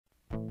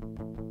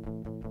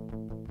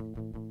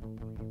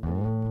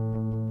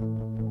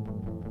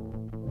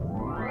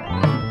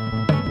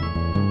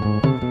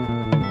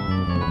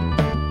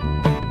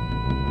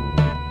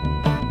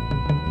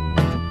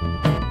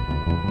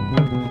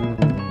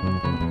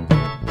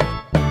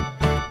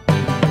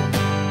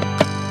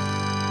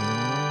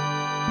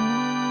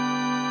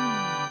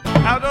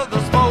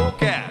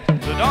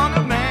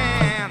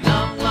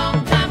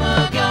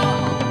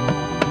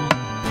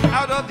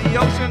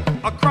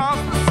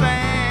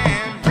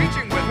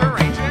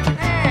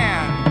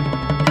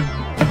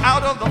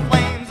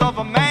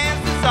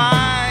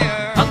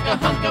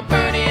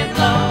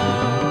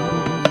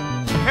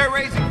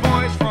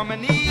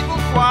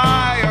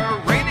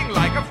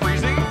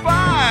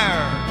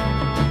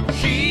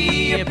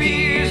She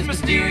appears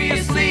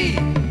mysteriously.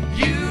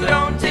 You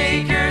don't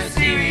take her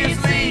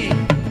seriously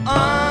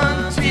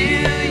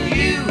until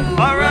you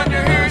are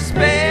under her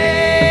spell.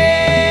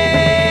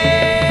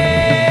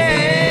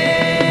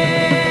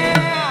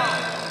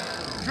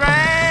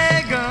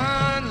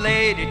 Dragon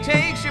lady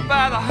takes you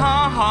by the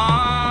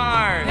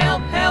heart.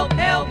 Help, help,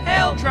 help,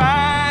 help.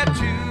 Try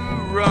to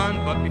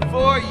run, but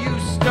before you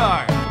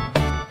start.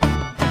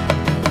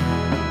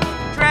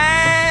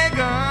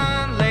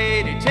 Dragon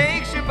lady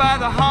takes you by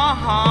the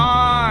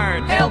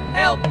heart. Help,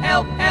 help,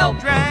 help, help.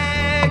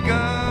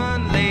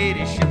 Dragon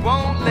lady, she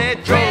won't let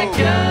go.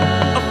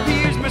 Dragon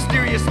appears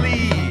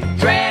mysteriously.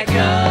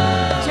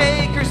 Dragon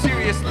Take her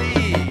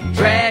seriously.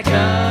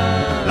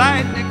 Dragon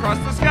Lightning across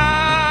the sky.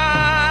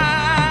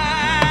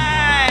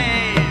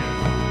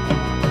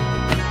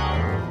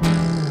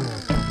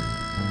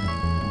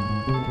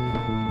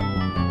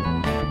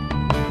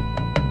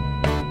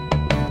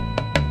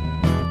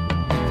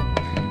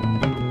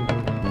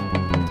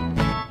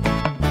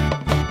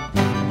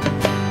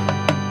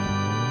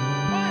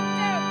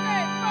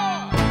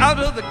 Out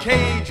of the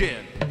cage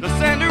in the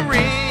center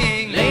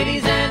ring.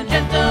 Ladies and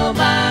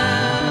gentlemen,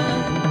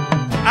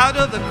 Out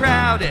of the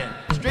crowd and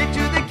straight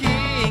to the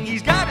king.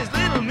 He's got his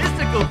little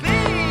mystical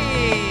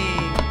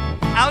thing.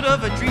 Out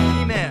of a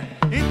dream and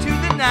into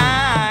the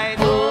night.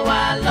 oh,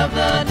 I love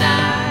the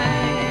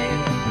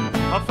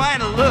night. A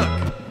final look,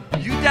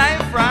 you die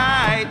of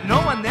fright.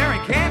 No one there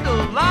in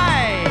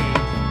candlelight.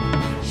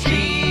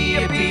 She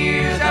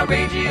appears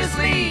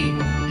outrageously.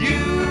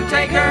 You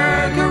take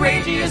her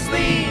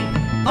courageously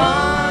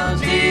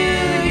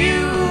until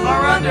you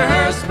are under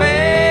her spell.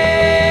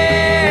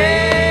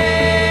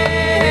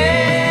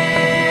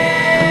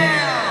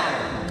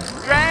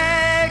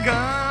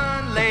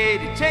 Dragon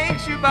lady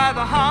takes you by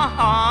the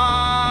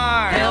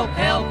heart. Help,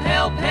 help,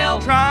 help,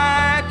 help.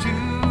 Try to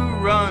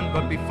run,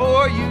 but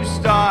before you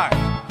start.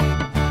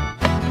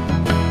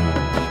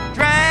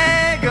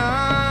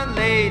 Dragon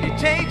lady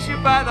takes you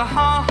by the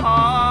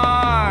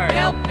heart.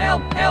 Help,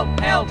 help, help,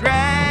 help.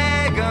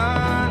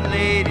 Dragon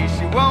lady,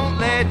 she won't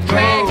let go.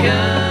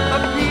 Dragon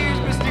appears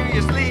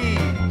mysteriously.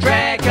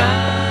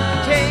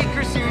 Dragon Take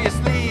her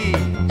seriously.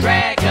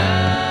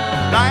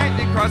 Dragon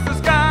Lightning across the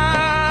sky.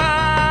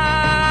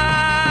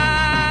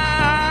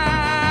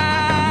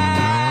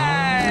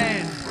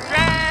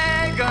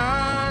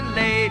 Dragon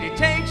lady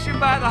takes you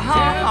by the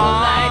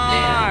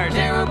heart.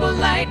 Terrible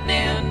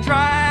lightning.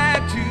 Try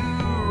to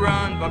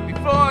run, but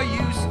before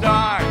you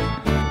start.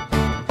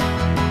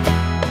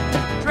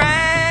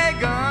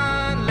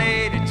 Dragon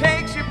lady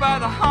takes you by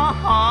the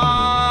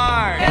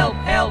heart. Help,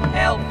 help,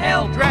 help,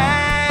 help.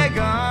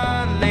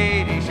 Dragon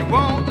lady, she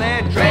won't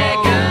let go.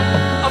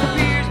 Dragon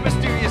appears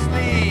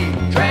mysteriously.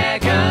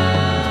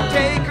 Dragon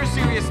Take her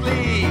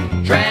seriously.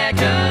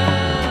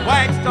 Dragon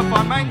White stuff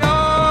on my nose.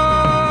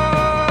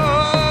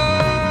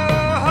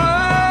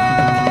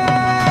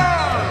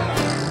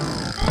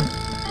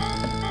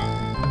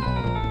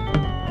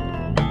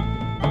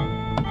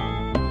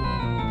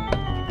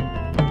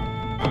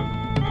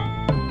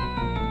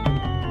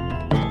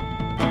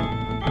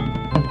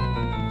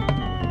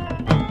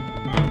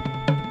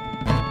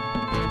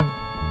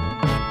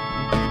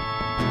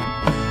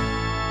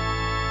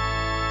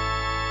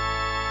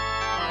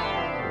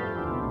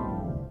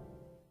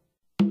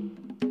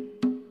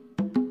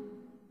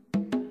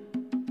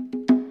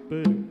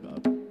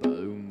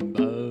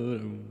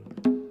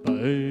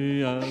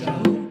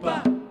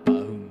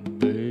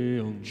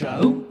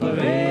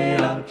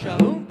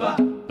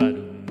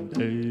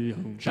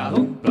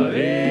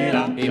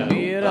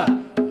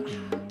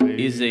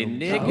 Is a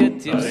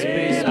negative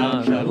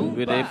spaceman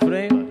with a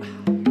frame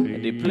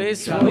and a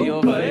place for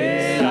your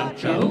face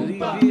can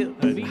reveal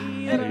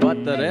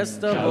what the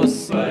rest of us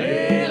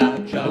see.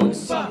 Don't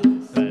see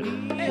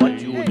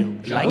what you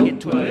would like it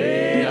to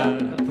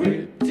be.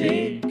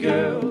 Pretty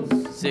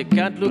girls, they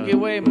can't look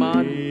away,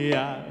 man.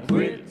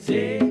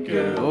 Pretty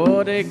girls,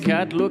 oh, they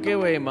can't look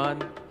away,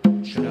 man.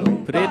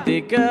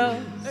 Pretty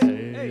girls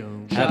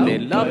have a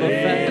love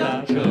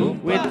affair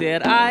with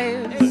their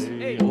eyes.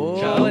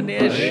 Oh, and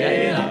they're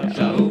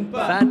shining,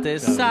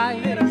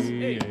 fantasize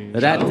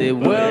that the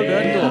world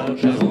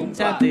adores,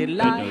 that they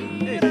like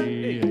a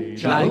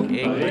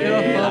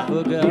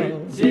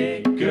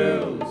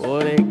girl. Oh,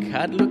 they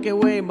can't look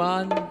away,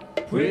 man.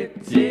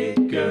 Pretty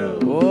girl.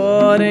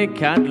 Oh, they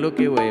can't look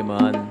away,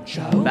 man.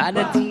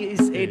 Vanity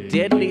is a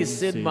deadly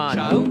sin, man.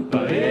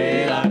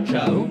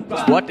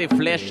 It's what the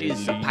flesh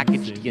is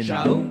packaged in.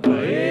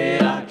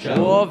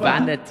 Oh,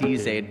 vanity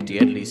is a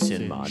deadly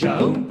sin, man.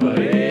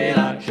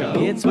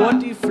 It's what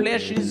the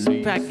flesh is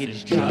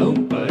packaged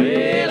in.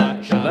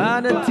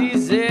 Vanity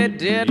is a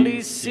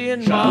deadly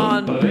sin,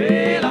 man.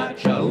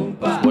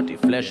 It's what the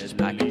flesh is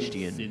packaged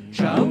in.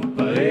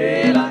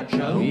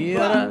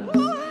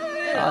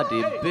 Are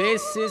the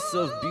basis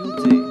of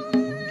beauty.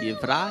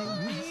 Give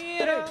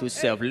rise to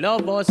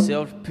self-love or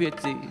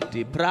self-pity.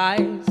 The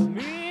prize,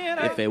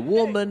 if a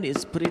woman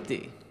is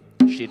pretty,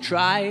 she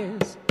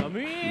tries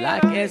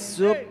like a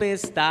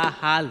superstar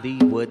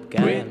Hollywood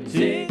girl.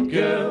 Pretty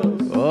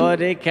girls, oh,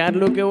 they can't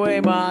look away,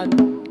 man.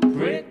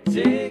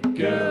 pretty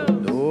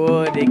girls.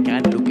 Oh, they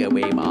can't look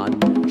away, man.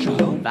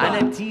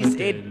 Vanity's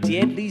a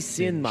deadly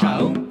sin,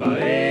 man.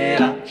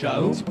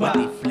 It's what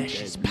the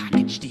flesh is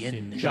packaged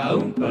in.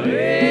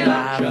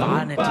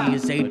 Vanity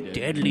is a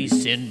deadly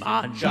sin,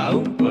 man.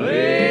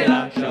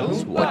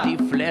 It's what the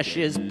flesh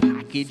is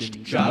packaged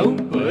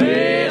in.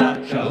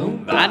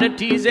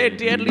 Vanity's a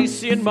deadly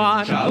sin,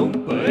 man.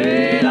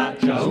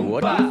 It's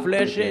what the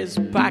flesh is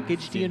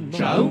packaged in,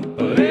 man.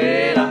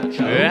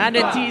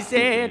 Vanity's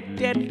a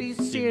deadly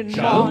sin,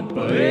 man.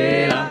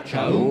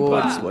 Oh,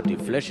 it's what the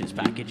flesh is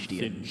packaged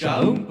in.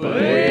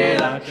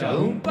 Chaumpa,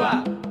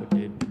 chaumpa,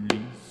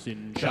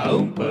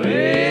 chaumpa,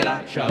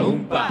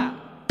 chaumpa,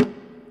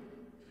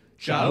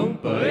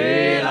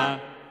 chaumpa.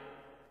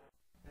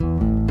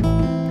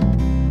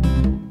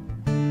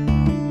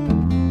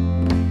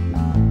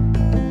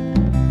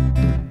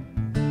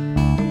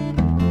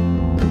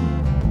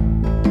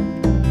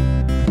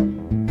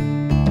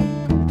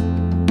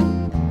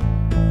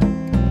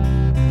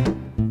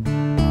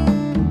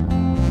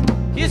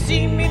 You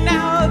see me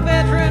now, a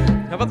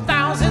veteran of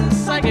 1,000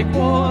 psychic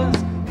wars,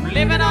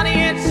 living on the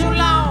edge so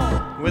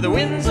long, where the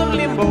winds of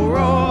limbo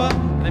roar.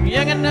 And I'm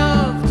young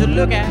enough to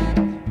look at,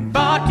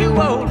 far too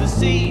old to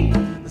see.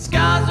 The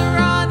scars are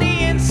on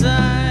the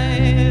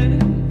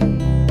inside.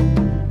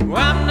 Well,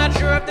 I'm not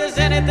sure if there's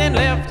anything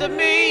left of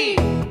me.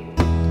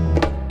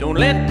 Don't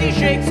let these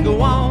shakes go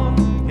on.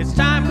 It's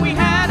time we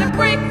had a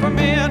break from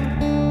it.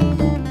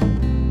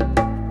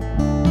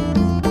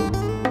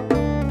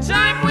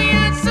 Time we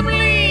had some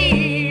leave.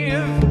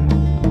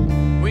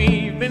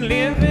 We've been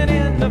living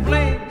in the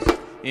flames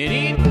and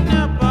eating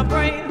up our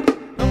brains.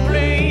 No,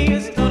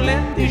 please don't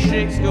let these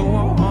shakes go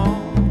on.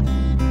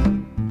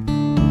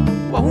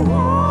 Whoa,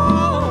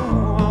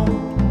 whoa.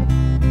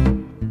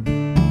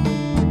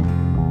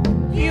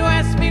 You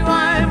ask me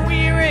why I'm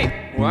weary,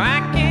 why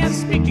I can't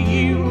speak to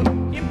you.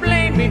 You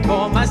blame me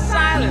for my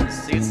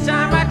silence. It's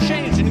time I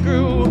changed and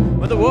grew.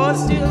 But the war's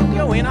still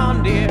going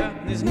on, dear.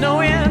 There's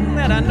no end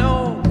that I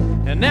know,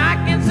 and I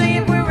can say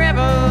it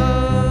wherever.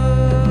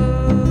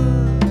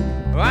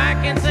 I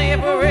can say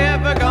if we're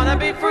ever gonna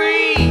be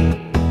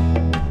free.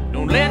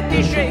 Don't let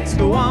these shakes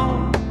go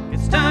on.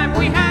 It's time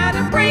we had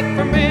a break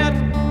from it.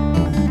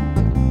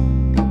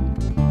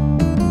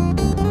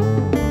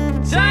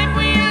 Time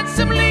we had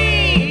some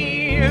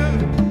leave.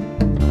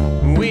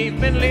 We've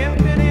been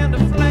living in the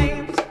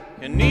flames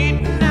and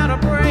eating out our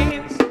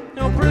brains.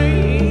 No,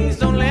 please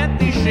don't let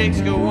these shakes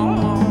go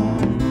on.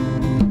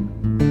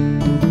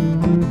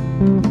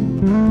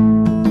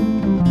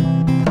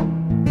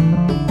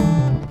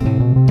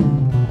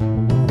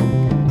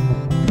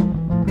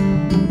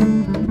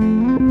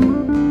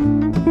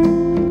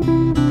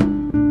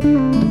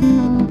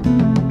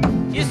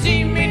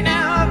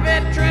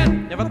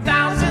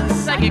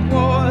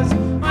 Wars.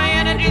 My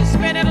energy's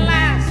spent at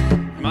last.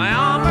 My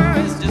armor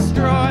is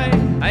destroyed.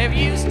 I have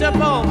used up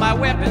all my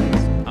weapons.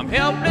 I'm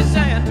helpless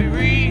and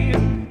bereaved.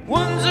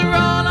 Wounds are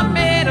all I'm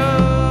made of.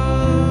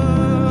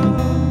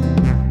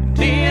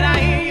 Did I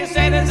hear you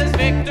say this is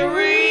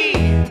victory?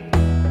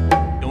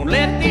 Don't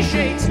let these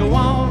shakes go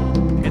on.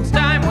 It's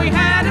time we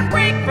had a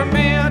break from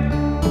it.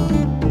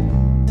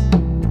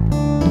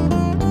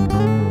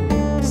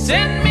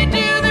 Send me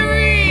to the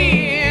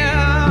rear,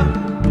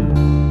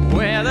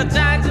 where the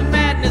tides of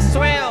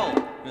swell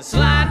and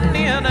sliding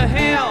into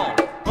hell.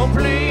 Oh,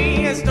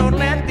 please don't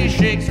let these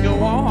shakes go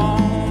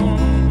on.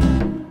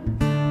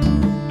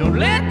 Don't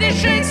let these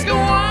shakes go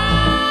on.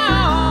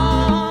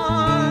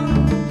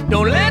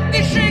 Don't let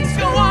these shakes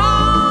go on.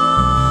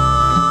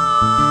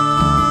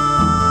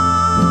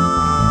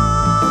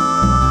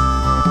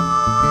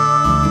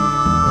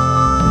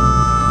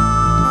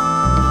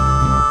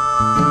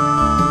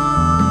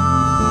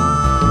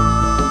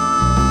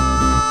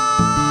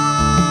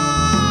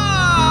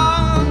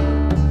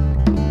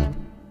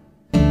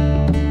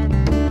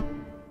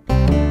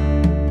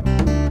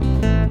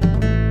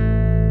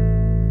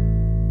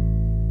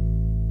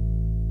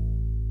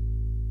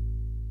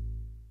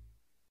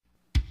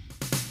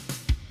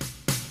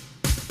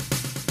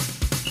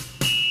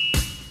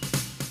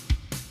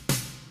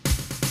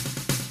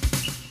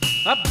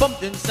 I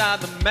bumped inside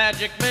the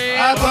magic man.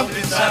 I bumped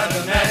inside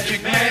the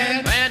magic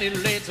man. And he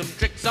laid some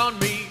tricks on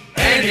me.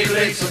 And he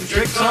laid some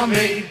tricks on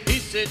me. He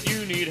said,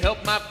 you need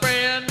help, my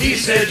friend. He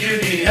said, you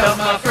need help,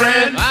 my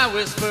friend. I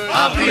whispered,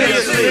 I'll be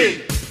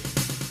asleep.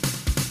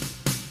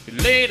 He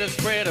laid a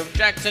spread of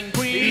Jackson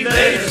Queens. He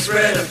laid a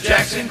spread of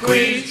Jackson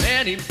Queens.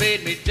 And he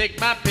bade me take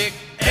my pick.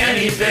 And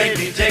he begged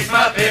me take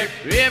my pick.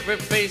 Every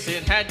face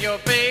it had your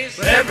face.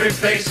 Every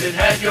face it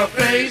had your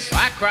face.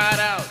 I cried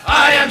out,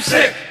 I am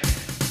sick.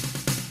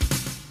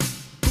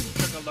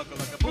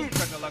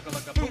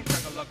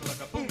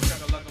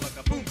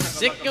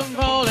 Sick of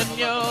hauling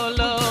your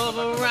love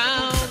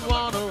around,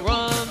 wanna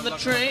run the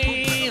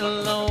train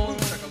alone.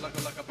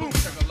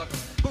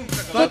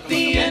 But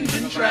the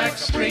engine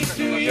tracks straight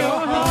through your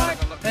heart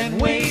and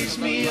weighs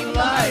me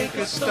like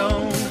a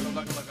stone.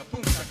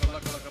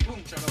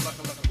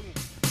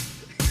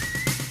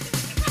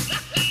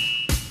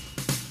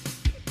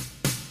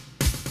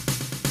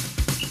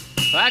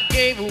 I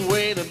gave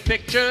away the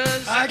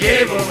pictures. I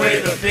gave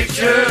away the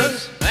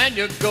pictures. And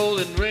your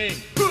golden ring.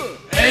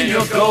 And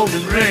your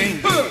golden ring.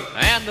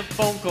 And the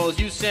phone calls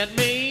you sent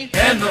me.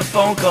 And the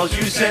phone calls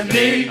you sent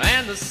me.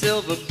 And the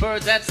silver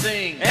birds that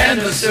sing.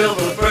 And the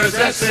silver birds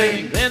that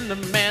sing. Then the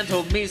man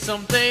told me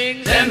some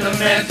things. Then the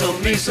man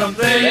told me some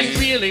things. That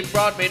really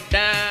brought me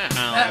down.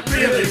 That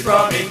really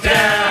brought me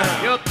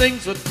down. Your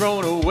things were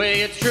thrown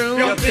away, it's true.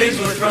 Your things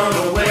were thrown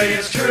away,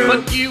 it's true.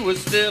 But you were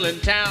still in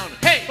town.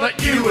 Hey!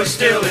 But you were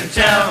still in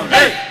town.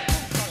 Hey!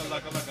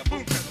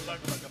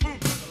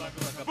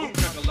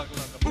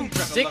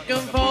 Sick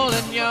of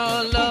hauling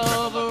your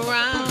love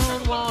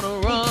around, wanna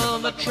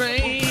run the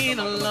train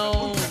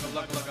alone.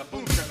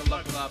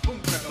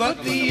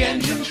 But the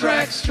engine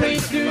tracks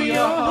straight through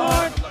your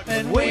heart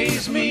and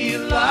weighs me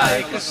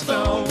like a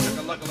stone.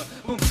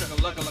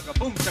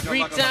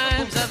 3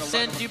 times I've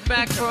sent you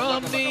back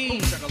from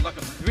me.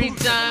 3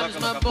 times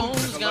my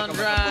bones gone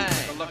dry.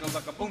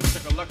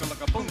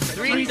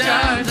 3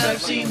 times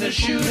I've seen the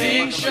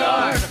shooting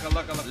star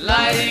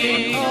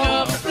lighting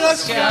up the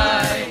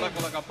sky.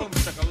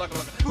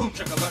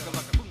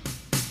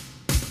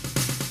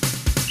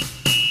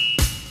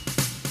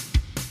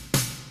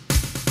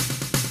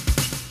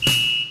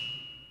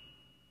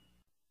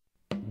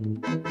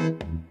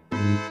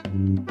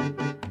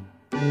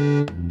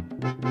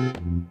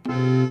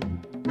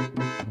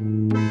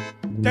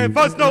 There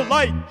was no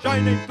light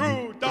shining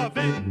through the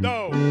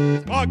window.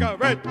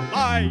 Margaret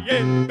lay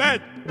in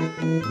bed.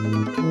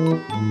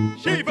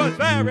 She was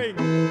wearing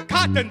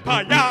cotton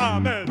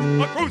pajamas,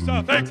 a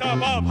crucifix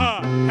above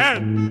her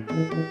head.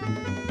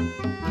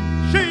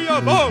 She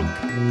awoke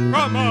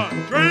from a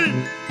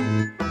dream.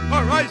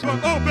 Her eyes were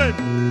open,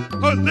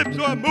 her lips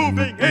were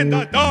moving in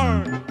the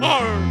dark.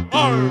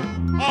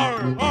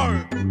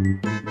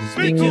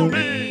 Speak to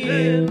me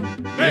in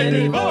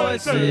many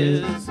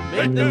voices,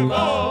 make them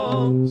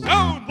all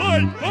sound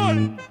like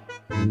one.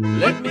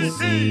 Let me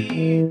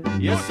see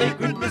your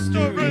sacred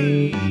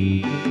mysteries.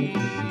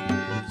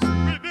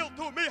 Reveal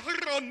to me her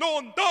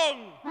unknown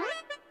tongue.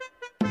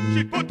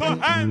 She put her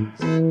hands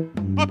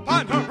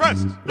upon her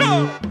breast,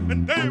 yeah,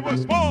 and they were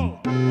small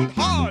and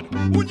hard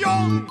and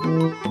young.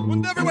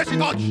 And everywhere she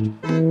touched,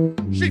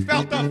 she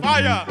felt the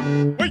fire,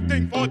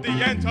 waiting for the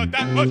answer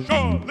that must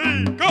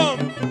surely come.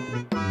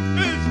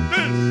 Is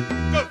this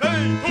the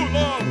way to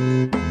love,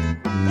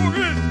 or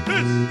is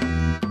this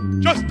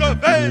just the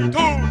way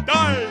to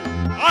die?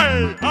 I.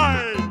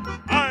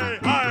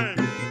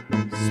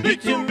 Speak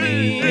to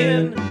me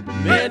in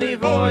many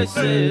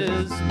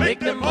voices, make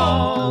them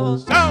all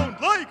sound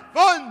like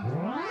fun.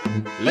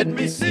 Let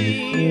me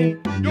see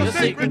your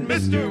sacred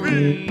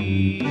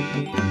mysteries.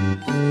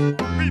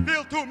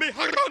 Reveal to me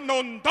her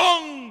unknown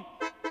tongue.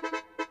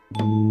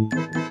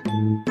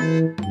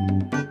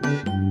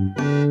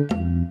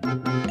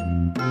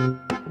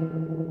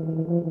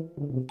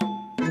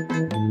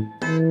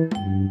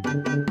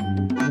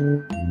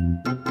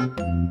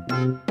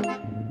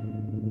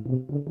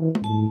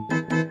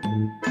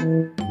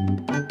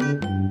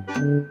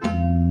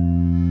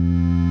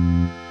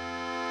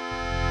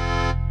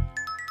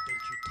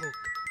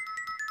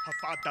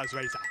 Father's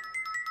razor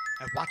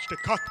and watched the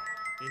cut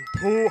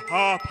into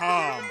her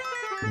palm.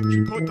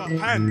 She put her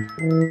hand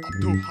up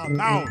to her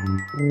mouth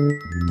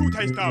to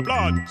taste the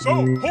blood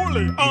so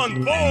holy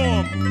and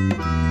warm.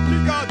 She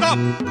got up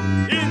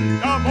in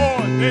the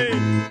morning,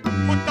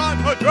 put on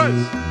her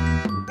dress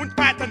and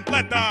patent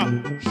leather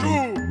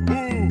shoe.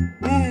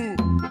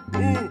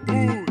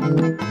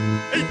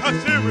 Ate her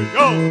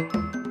cereal,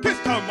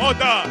 kissed her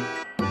mother,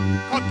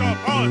 cut the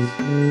bus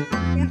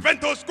and went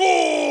to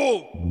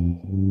school.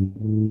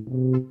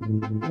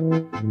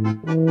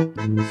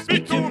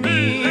 Speak to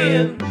me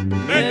in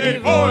many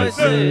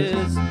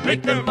voices,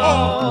 make them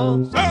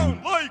all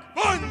sound like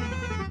fun.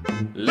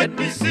 Let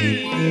me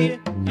see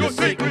your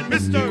sacred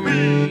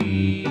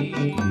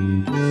mysteries.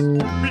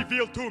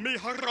 Reveal to me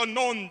her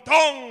unknown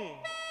tongue.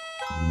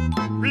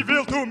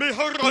 Reveal to me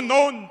her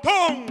unknown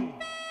tongue.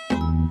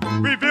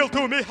 Reveal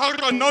to me her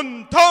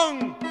unknown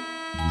tongue.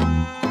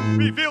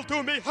 Reveal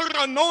to me her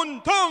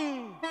unknown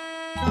tongue.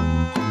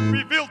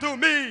 Reveal to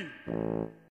me